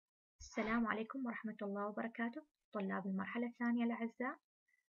السلام عليكم ورحمة الله وبركاته. طلاب المرحلة الثانية الأعزاء،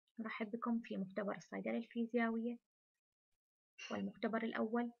 نرحب بكم في مختبر الصيدلة الفيزيائية، والمختبر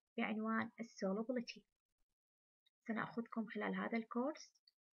الأول بعنوان Solubility. سنأخذكم خلال هذا الكورس.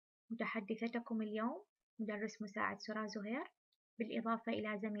 متحدثتكم اليوم مدرس مساعد سرى زهير، بالإضافة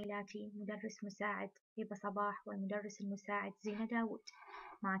إلى زميلاتي مدرس مساعد هبة صباح والمدرس المساعد زينة داود،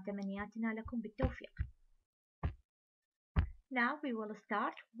 مع تمنياتنا لكم بالتوفيق. Now we will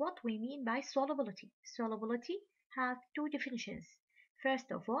start what we mean by solubility. Solubility has two definitions.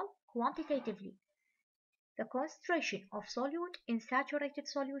 First of all, quantitatively, the concentration of solute in saturated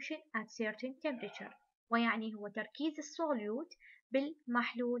solution at certain temperature. ويعني هو تركيز السوليوت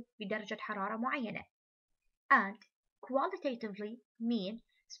بالمحلول بدرجة حرارة معينة. And qualitatively mean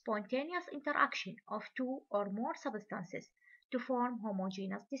spontaneous interaction of two or more substances to form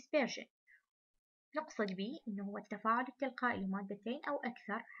homogeneous dispersion. نقصد به إنه هو التفاعل التلقائي لمادتين أو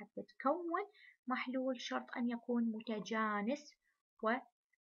أكثر حتى تكون محلول، شرط أن يكون متجانس وصافي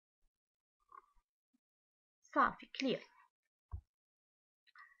clear.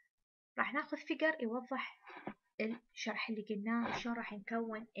 راح ناخذ فيجر يوضح الشرح اللي قلناه وشلون راح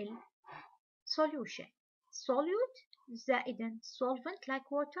نكون solution. Solute زائدا solvent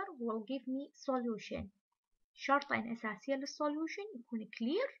like water will give me solution. شرطين أساسية للسوليوشن يكون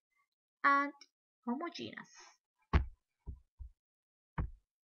clear and homogeneous.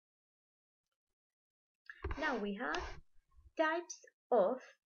 Now we have types of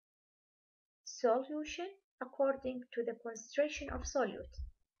solution according to the concentration of solute.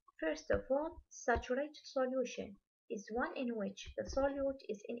 First of all, saturated solution is one in which the solute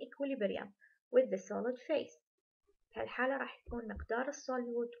is in equilibrium with the solid phase. بهالحالة راح يكون مقدار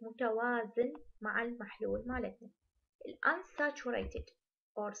السوليوت متوازن مع المحلول مالتنا. Unsaturated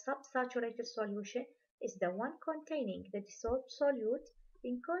or subsaturated solution is the one containing the dissolved solute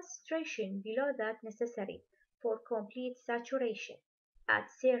in concentration below that necessary for complete saturation at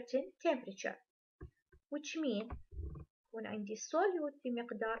certain temperature, which mean يكون عندي solute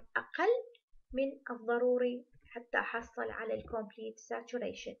بمقدار أقل من الضروري حتى أحصل على complete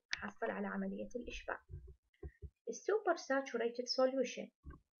saturation، أحصل على عملية الإشباع. The supersaturated solution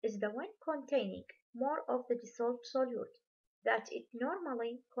is the one containing more of the dissolved solute that it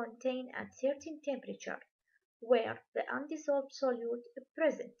normally contain at certain temperature where the undissolved solute is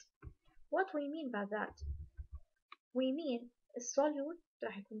present. What we mean by that? We mean السوليوت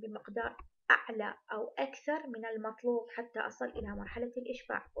راح يكون بمقدار أعلى أو أكثر من المطلوب حتى أصل إلى مرحلة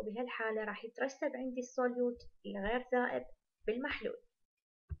الإشباع، وبهالحالة راح يترسب عندي السوليوت الغير ذائب بالمحلول.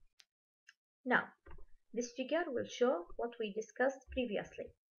 Now, this figure will show what we discussed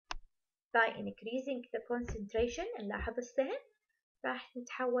previously. By increasing the concentration نلاحظ السهم راح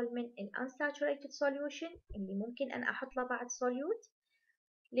نتحول من unsaturated solution اللي ممكن أن أحط له بعد solute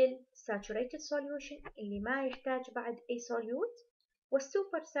للsaturated solution اللي ما يحتاج بعد أي solute،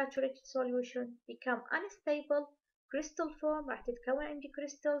 والsupersaturated solution become unstable crystal form، راح تتكون عندي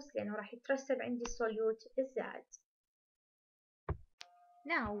crystals لأنه راح يترسب عندي الsolute الزائد.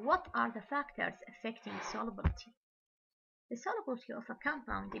 Now, what are the factors affecting solubility? The solubility of a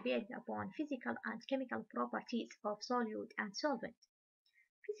compound depends upon physical and chemical properties of solute and solvent.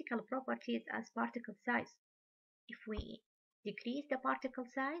 Physical properties as particle size. If we decrease the particle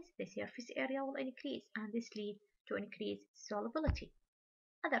size, the surface area will increase, and this leads to increased solubility.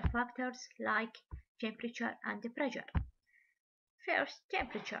 Other factors like temperature and pressure. First,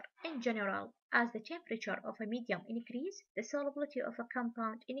 temperature. In general, as the temperature of a medium increase, the solubility of a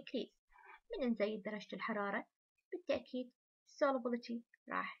compound increase. من نزيد درجة الحرارة بالتأكيد solubility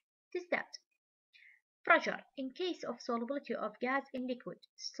راح تزداد. Pressure. In case of solubility of gas in liquid,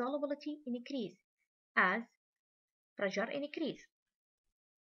 solubility increase as pressure increase.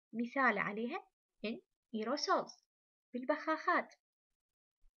 مثال عليها in aerosols بالبخاخات.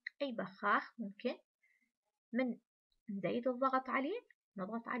 أي بخاخ ممكن من نزيد الضغط عليه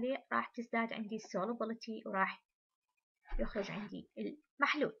نضغط عليه راح تزداد عندي solubility وراح يخرج عندي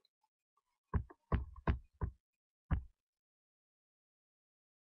المحلول.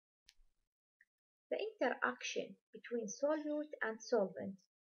 The interaction between solute and solvent,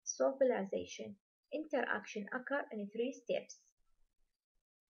 solubilization, interaction occur in 3 steps.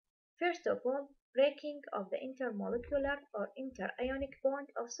 First of all, breaking of the intermolecular or interionic bond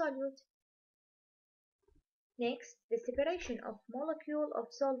of solute. Next, the separation of molecule of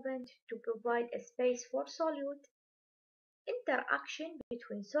solvent to provide a space for solute. Interaction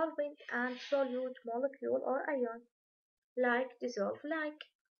between solvent and solute molecule or ion, like dissolve like.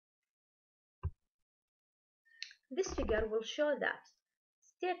 This figure will show that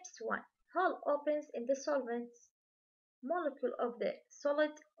steps 1. Hole opens in the solvent's molecule of the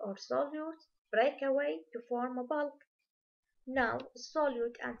solid or solute break away to form a bulk. Now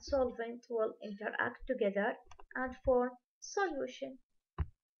solute and solvent will interact together and form solution.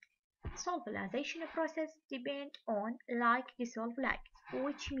 Solubilization process depend on like dissolve like,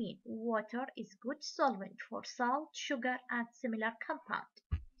 which mean water is good solvent for salt, sugar and similar compound,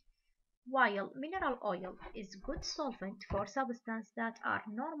 while mineral oil is good solvent for substances that are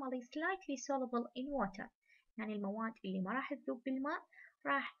normally slightly soluble in water. يعني المواد اللي ما راح تذوب بالماء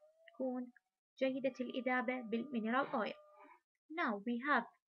راح تكون جيدة الإذابة بالmineral oil. Now we have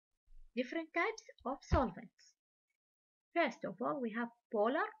different types of solvents. First of all, we have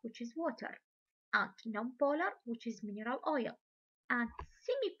polar, which is water, and non-polar, which is mineral oil, and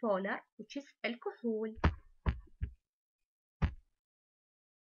semi-polar, which is alcohol.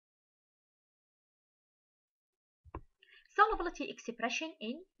 Solubility expression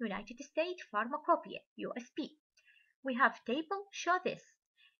in United States Pharmacopoeia, USP. We have table show this.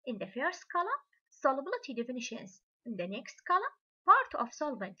 In the first column, solubility definitions. In the next column, part of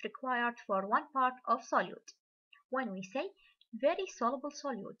solvent required for 1 part of solute. When we say very soluble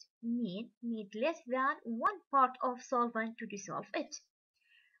solute, need less than 1 part of solvent to dissolve it.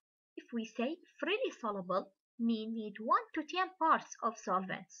 If we say freely soluble, need 1 to 10 parts of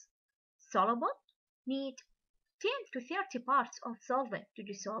solvents. Soluble, need 10 to 30 parts of solvent to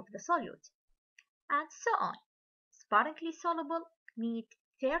dissolve the solute, and so on. Sparingly soluble, need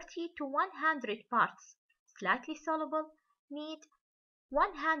 30 to 100 parts. Slightly soluble, need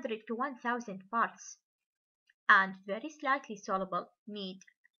 100 to 1000 parts. And very slightly soluble, need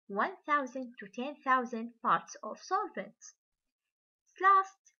 1000 to 10,000 parts of solvents.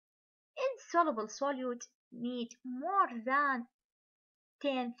 Last, insoluble solute need more than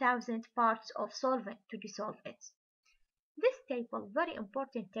 10,000 parts of solvent to dissolve it. This table, very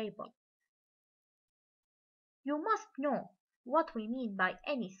important table. You must know what we mean by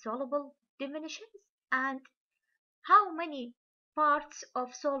any soluble definitions and how many parts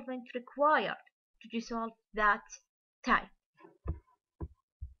of solvent required to dissolve that type.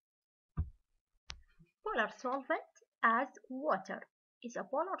 Polar solvent as water is a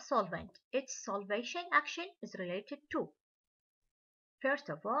polar solvent. Its solvation action is related to, first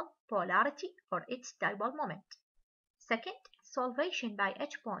of all, polarity or its dipole moment. Second, solvation by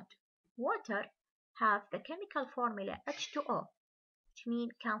H bond. Water have the chemical formula H2O, which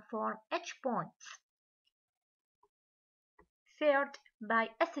means can form H bonds. Third, by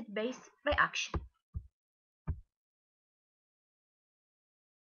acid-base reaction.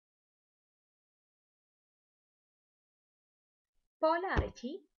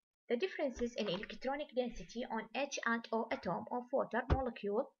 Polarity, the differences in electronic density on H and O atom of water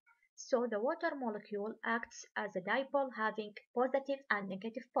molecule. So the water molecule acts as a dipole having positive and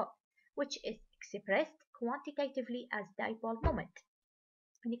negative pole, which is expressed quantitatively as dipole moment.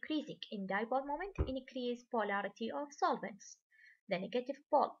 Increasing in dipole moment increase polarity of solvents. The negative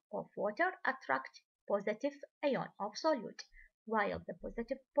pole of water attract positive ion of solute, while the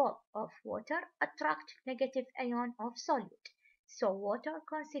positive pole of water attract negative ion of solute. So water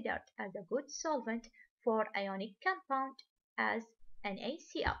considered as a good solvent for ionic compound as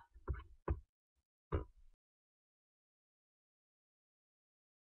NaCl.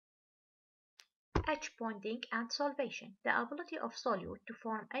 H bonding and solvation. The ability of solute to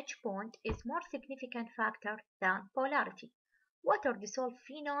form H bond is more significant factor than polarity. Water dissolve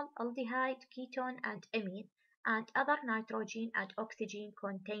phenol, aldehyde, ketone and amine and other nitrogen and oxygen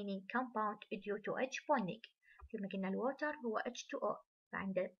containing compound due to H bonding. مثل ما قلنا الووتر هو H2O،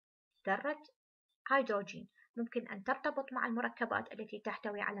 فعنده ذرة هيدروجين ممكن أن ترتبط مع المركبات التي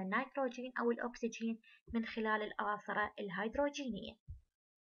تحتوي على النيتروجين أو الأكسجين من خلال الآثرة الهيدروجينية.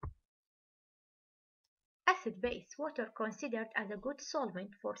 Acid-base water considered as a good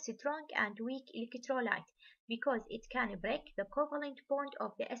solvent for strong and weak electrolyte because it can break the covalent bond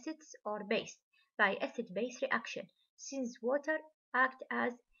of the acids or base by acid-base reaction, since water acts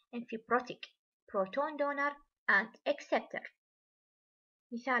as amphiprotic, proton donor and acceptor.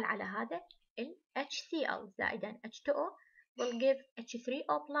 مثال على هذا ال HCl زائدا H2O will give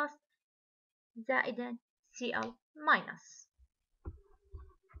H3O plus زائدا Cl minus.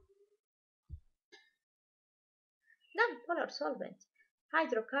 Non-polar solvent.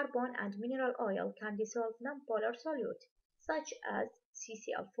 Hydrocarbon and mineral oil can dissolve non-polar solute, such as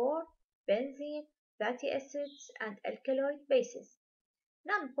CCl4, benzene, fatty acids, and alkaloid bases.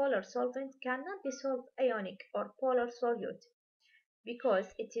 Non-polar solvent cannot dissolve ionic or polar solute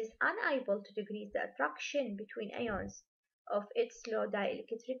because it is unable to decrease the attraction between ions of its low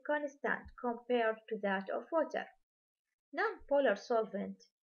dielectric constant compared to that of water. Non-polar solvent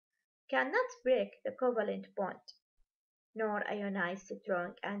cannot break the covalent bond nor ionize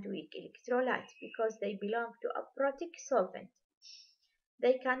strong and weak electrolytes because they belong to a protic solvent.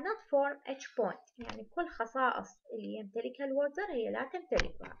 They cannot form H bond يعني كل خصائص اللي يمتلكها الووتر هي لا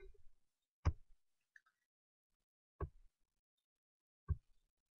تمتلكها.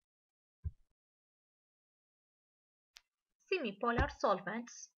 Semipolar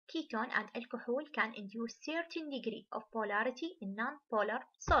solvents, ketone and alcohol can induce certain degree of polarity in non-polar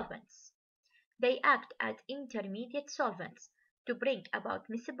solvents. They act as intermediate solvents to bring about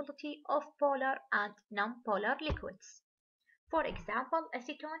miscibility of polar and non-polar liquids. For example,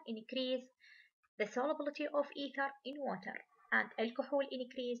 acetone increases the solubility of ether in water and alcohol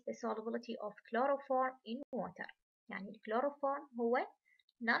increases the solubility of chloroform in water. يعني الكلوروفورم هو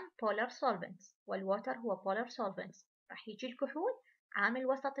non-polar solvents والwater هو polar solvents. راح يجي الكحول عامل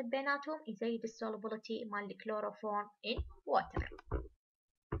وسط بيناتهم يزيد السولوبيليتي مال الكلوروفورم in water.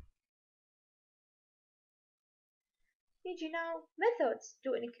 نيجي now methods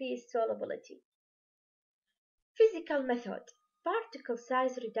to increase solubility. Physical method: particle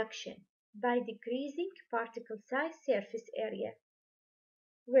size reduction by decreasing particle size surface area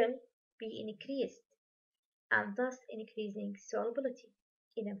will be increased and thus increasing solubility.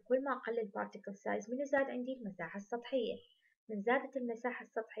 إذا كل ما قل البارتيكل سايز من زاد عندي المساحة السطحية، من زادت المساحة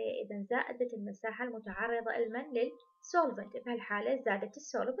السطحية إذا زادت المساحة المتعرضة لمن للسولفنت، بهالحالة زادت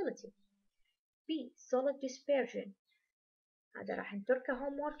السولوبيليتي. B. Solid dispersion. هذا راح نتركه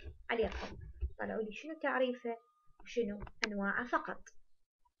هوم وورك عليكم. طلعوا لي شنو تعريفه وشنو أنواعه فقط.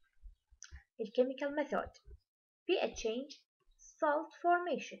 الكيميكال ميثود: pH change, salt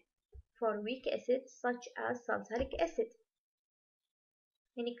formation for weak acids such as sulfuric acid.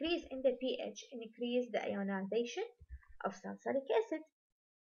 Increase in the pH increase the ionization of sulfuric acid.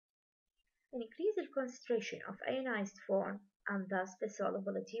 Increase the concentration of ionized form and thus the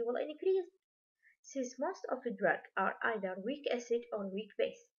solubility will increase. Since most of the drugs are either weak acid or weak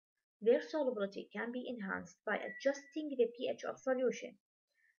base, their solubility can be enhanced by adjusting the pH of solution.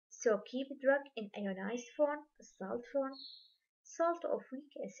 So keep drug in ionized form, salt form. Salt of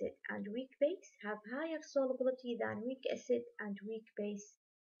weak acid and weak base have higher solubility than weak acid and weak base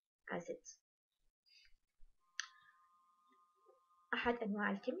acids. أحد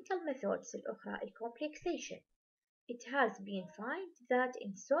أنواع الchemical methods الأخرى complexation. It has been found that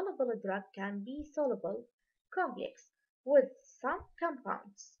insoluble drug can be soluble complex with some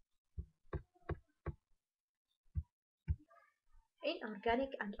compounds.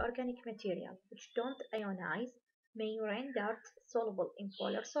 Inorganic and organic material which don't ionize may render soluble in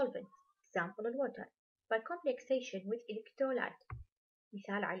polar solvents, example water, by complexation with electrolyte.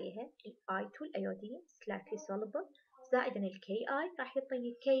 مثال عليها I2 الأيودين slightly soluble زائدا Ki راح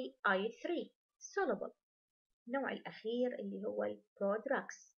يعطيني Ki3 soluble. النوع الأخير اللي هو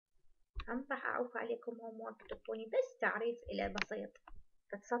البرودراكس. هم راح أعوف عليكم homework تعطوني بس تعريف إلى بسيط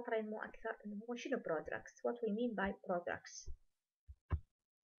سطرين مو أكثر إنه هو شنو برودراكس. What we mean by products.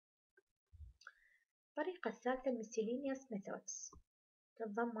 الطريقة الثالثة miscellaneous methods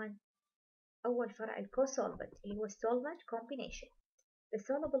تتضمن أول فرع الكوسولفنت اللي هو solvent combination. The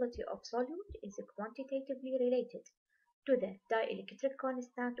solubility of solute is quantitatively related to the dielectric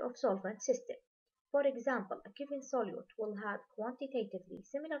constant of solvent system. For example, a given solute will have quantitatively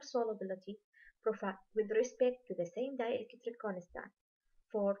similar solubility profile with respect to the same dielectric constant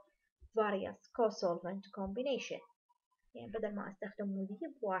for various co-solvent combination. يعني بدل ما استخدم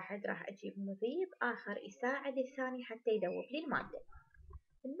مذيب واحد راح اجيب مذيب آخر يساعد الثاني حتى يذوب لي المادة.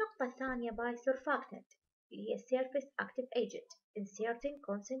 النقطة الثانية by surfactant اللي هي surface active agent in certain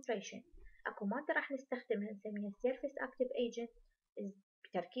concentration. اكو مادة راح نستخدمها نسميها surface active agent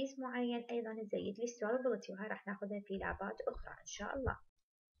بتركيز معين أيضا نزيد لي solubility وهاي راح ناخذها في لابات أخرى إن شاء الله.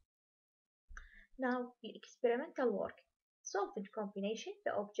 Now the experimental work. Solvent combination.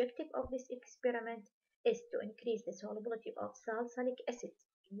 The objective of this experiment is to increase the solubility of salicylic acid,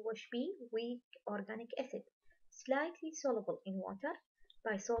 UHB, weak organic acid, slightly soluble in water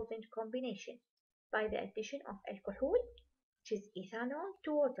by solvent combination, by the addition of alcohol, which is ethanol,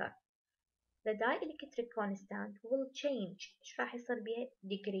 to water. The dielectric constant will change. إيش راح يصير بها؟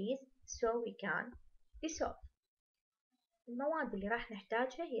 decrease so we can dissolve. المواد اللي راح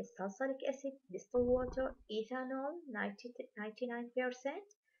نحتاجها هي salicylic acid, distilled water, ethanol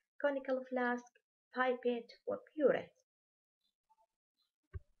 99%, conical flask, pipette وبيوريت.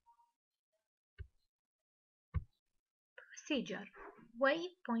 Procedure: weigh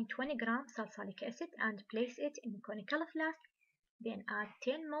 0.20 gram salicylic acid and place it in a conical flask. Then add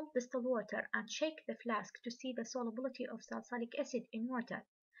 10 ml distilled water and shake the flask to see the solubility of salicylic acid in water.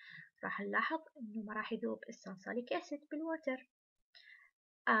 راح نلاحظ إنه ما راح يذوب الساليسيليك acid بالwater.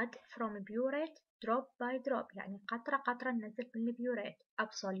 Add from purate drop by drop يعني قطرة قطرة ننزل من البيوريت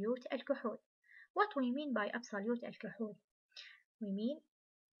absolute الكحول. What we mean by absolute الكحول? We mean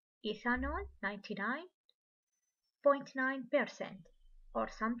ethanol 99.9% or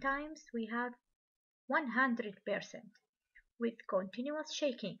sometimes we have 100% with continuous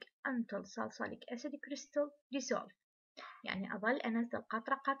shaking until salicylic acid crystal dissolve. يعني أظل أنزل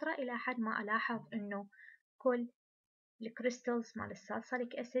قطرة قطرة إلى حد ما ألاحظ إنه كل الكريستالز مال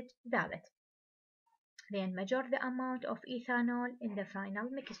الساليسيليك acid ذابت. Then measure the amount of ethanol in the final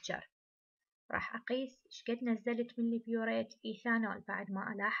mixture. راح أقيس شقد نزلت من البيوريت إيثانول بعد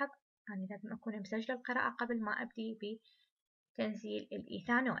ما ألاحظ أنا لازم أكون مسجلة القراءة قبل ما أبدي بتنزيل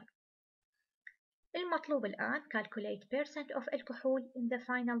الإيثانول. المطلوب الآن calculate percent of الكحول in the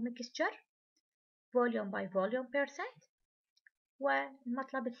final mixture volume by volume percent.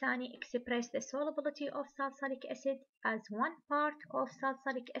 والمطلب الثاني express the solubility of salicylic acid as 1 part of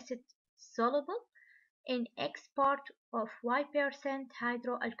salicylic acid soluble in X part of Y%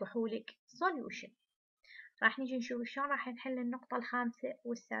 hydroalcoholic solution. راح نجي نشوف شلون راح نحل النقطة الخامسة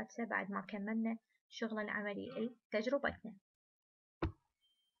والسادسة بعد ما كملنا الشغل العملي لتجربتنا.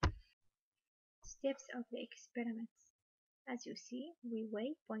 Steps of the experiments. As you see, we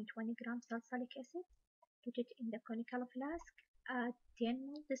weigh 0.1 gram salicylic acid, put it in the conical flask, add 10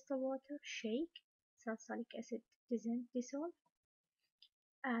 ml distilled water, shake, salicylic acid doesn't dissolve,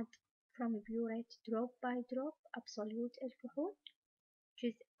 add from burette drop by drop absolute alcohol, which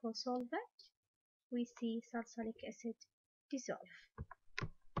is co-solvent, we see salicylic acid dissolve.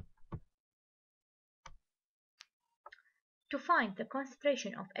 To find the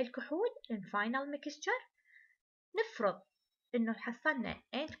concentration of alcohol in final mixture نفرض إنه حصلنا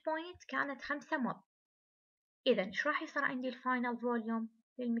end point كانت 5 مل. إذا إيش راح يصير عندي الفاينل فوليوم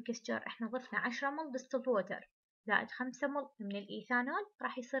للميكستشر؟ إحنا ضفنا 10 مل distilled water زائد 5 مل من الإيثانول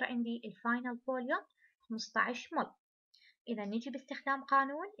راح يصير عندي الفاينل فوليوم 15 مل. إذا نجي باستخدام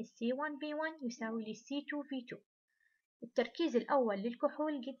قانون C1V1 يساوي لي C2V2. التركيز الأول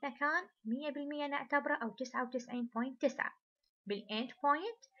للكحول قلنا كان 100% نعتبره أو 99.9. بالإند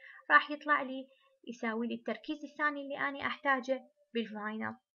بوينت راح يطلع لي يساوي لي التركيز الثاني اللي أنا أحتاجه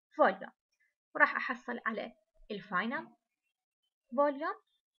بالفاينل فوليوم، وراح أحصل على الفاينل فوليوم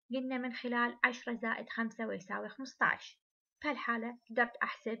قلنا من خلال 10 زائد 5 ويساوي 15. بهالحالة قدرت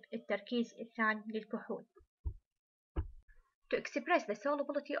أحسب التركيز الثاني للكحول. To express the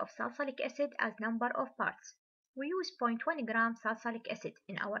solubility of salicylic acid as number of parts, we use 0.1 gram salicylic acid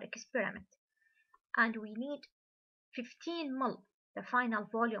in our experiment, and we need 15 ml, the final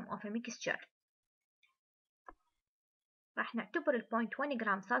volume of a mixture. راح نعتبر ال 0.1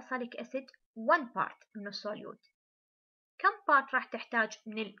 جرام salicylic acid 1 part من السوليوت. كم part راح تحتاج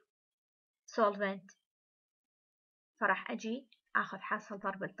من السولفنت؟ فراح أجي أخذ حاصل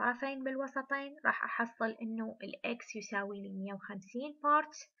ضرب الطرفين بالوسطين، راح أحصل إنه ال X يساوي لي 150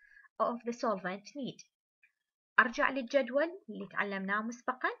 parts of the solvent need. أرجع للجدول اللي تعلمناه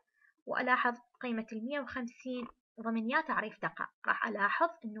مسبقا وألاحظ قيمة ال 150 ضمن يا تعريف دقة، راح ألاحظ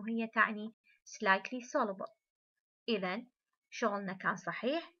إنه هي تعني slightly soluble. إذا شغلنا كان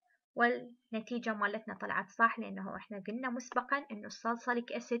صحيح والنتيجة مالتنا طلعت صح، لأنه إحنا قلنا مسبقا إنه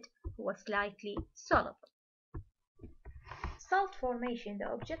الساليسيليك أسيد هو slightly soluble. Salt formation.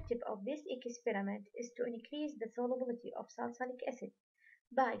 The objective of this experiment is to increase the solubility of salicylic acid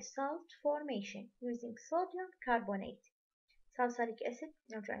by salt formation using sodium carbonate. Salicylic acid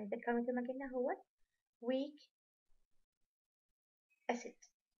نرجع نتذكر مثل ما قلنا هو weak acid.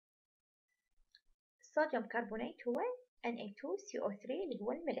 sodium carbonate هو Na2CO3 اللي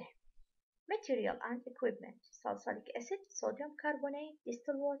هو الملح. Material and equipment: salicylic acid, sodium carbonate,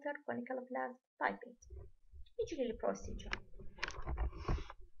 distilled water, conical flask, pipette. نجي للبروسيجر.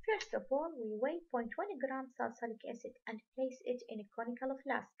 First of all, we weigh 0.1 gram salicylic acid and place it in a conical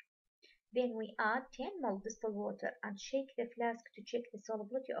flask. Then we add 10 ml distilled water and shake the flask to check the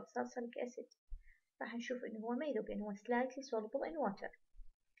solubility of salicylic acid. راح نشوف إنه هو ما يذوب لأنه هو slightly soluble in water.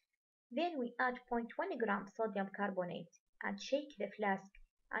 Then we add 0.1 gram sodium carbonate and shake the flask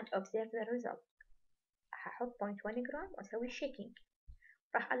and observe the result. هحط 0.1 جرام وأسوي shaking.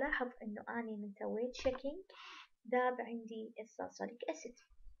 راح ألاحظ إنه أنا من سويت shaking ذاب عندي الساليسيليك acid.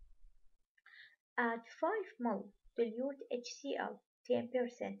 Add 5 ml dilute HCl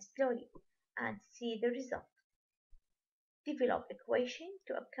 10% slowly and see the result. Develop equation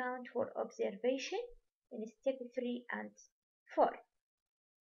to account for observation in step 3 and 4.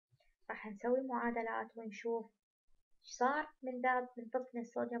 راح نسوي معادلات ونشوف ايش صار من ذاب من ضفنا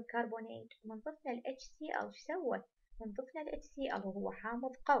الصوديوم كربونات ومن ضفنا ال HCl ايش سوى؟ من ضفنا ال HCl وهو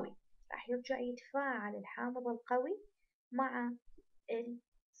حامض قوي راح يرجع يتفاعل الحامض القوي مع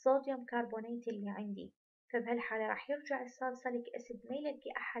صوديوم كربونات اللي عندي. فبهالحالة راح يرجع الساليسيليك أسيد ما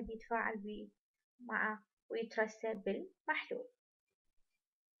يلاقي أحد يتفاعل بيه معه ويترسب بالمحلول.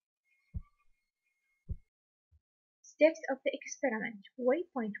 Steps of the experiment: weigh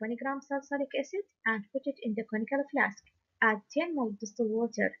 0.20 gram salicylic acid and put it in the conical flask. Add 10 ml distilled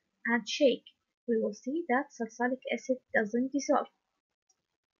water and shake. We will see that salicylic acid doesn't dissolve.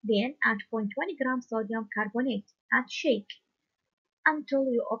 Then add 0.20 gram sodium carbonate and shake until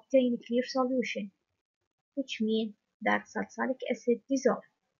you obtain a clear solution, which means that salicylic acid dissolves.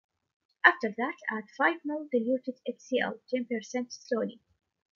 After that, add 5 ml diluted HCl 10% slowly,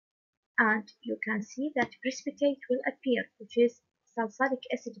 and you can see that precipitate will appear, which is salicylic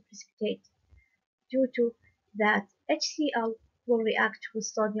acid precipitate, due to that HCl will react with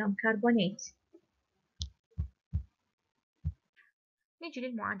sodium carbonate. نيجي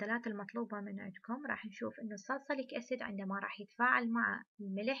للمعادلات المطلوبة من عندكم. راح نشوف إنه السالسيليك أسيد عندما راح يتفاعل مع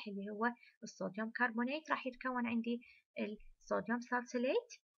الملح اللي هو الصوديوم كربونات راح يتكون عندي الصوديوم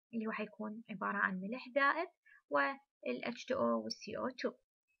سالسيليت اللي هو حيكون عبارة عن ملح ذائب وال H2O وال CO2.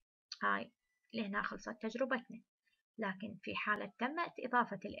 هاي لهنا خلصت تجربتنا. لكن في حالة تمت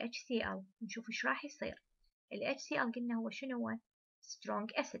إضافة ال HCl نشوف إيش راح يصير. ال HCl قلنا هو شنو هو؟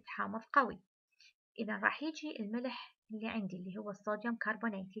 strong acid حامض قوي. إذا راح يجي الملح اللي عندي اللي هو الصوديوم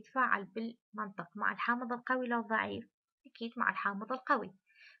كربونات يتفاعل بالمنطق مع الحامض القوي لو ضعيف، أكيد مع الحامض القوي،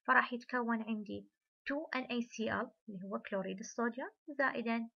 فراح يتكون عندي 2NaCl اللي هو كلوريد الصوديوم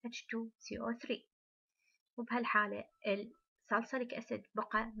زائدا H2CO3. وبهالحالة السالسيليك أسيد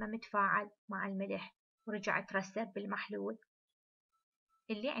بقى ما متفاعل مع الملح ورجع ترسب بالمحلول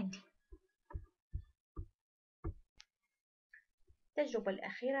اللي عندي. التجربة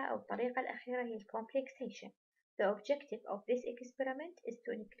الأخيرة أو الطريقة الأخيرة هي complexation. The objective of this experiment is to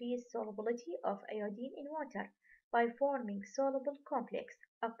increase solubility of iodine in water by forming soluble complex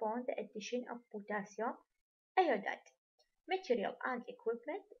upon the addition of potassium iodide. Material and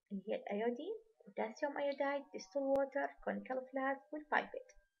equipment اللي هي الأيودين، potassium iodide، distilled water، conical flask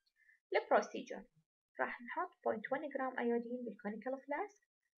والpipette. البروسيجر راح نحط 0.20 جرام أيودين بالconical flask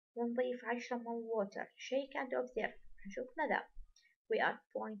ونضيف 10 ml water. Shake and observe. نشوف ندى. We add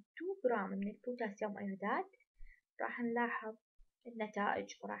 0.2 جرام من البوتاسيوم أيودات. راح نلاحظ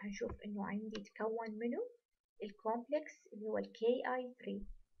النتائج وراح نشوف إنه عندي تكون منه الكومبلكس اللي هو KI3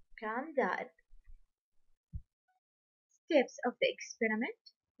 كان ذائب. Steps of the experiment: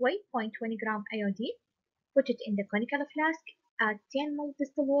 weigh 0.20 gram iodine, put it in the conical flask, add 10 ml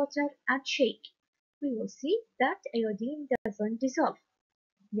distilled water and shake. We will see that iodine doesn't dissolve.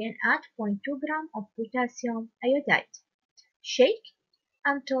 Then add 0.2 gram of potassium iodide. Shake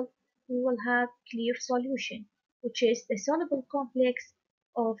until we will have clear solution, which is the soluble complex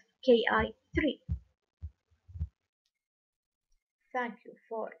of Ki3. Thank you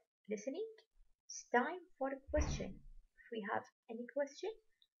for listening. It's time for a question. If we have any question,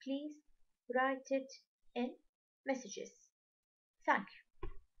 please write it in messages. Thank you.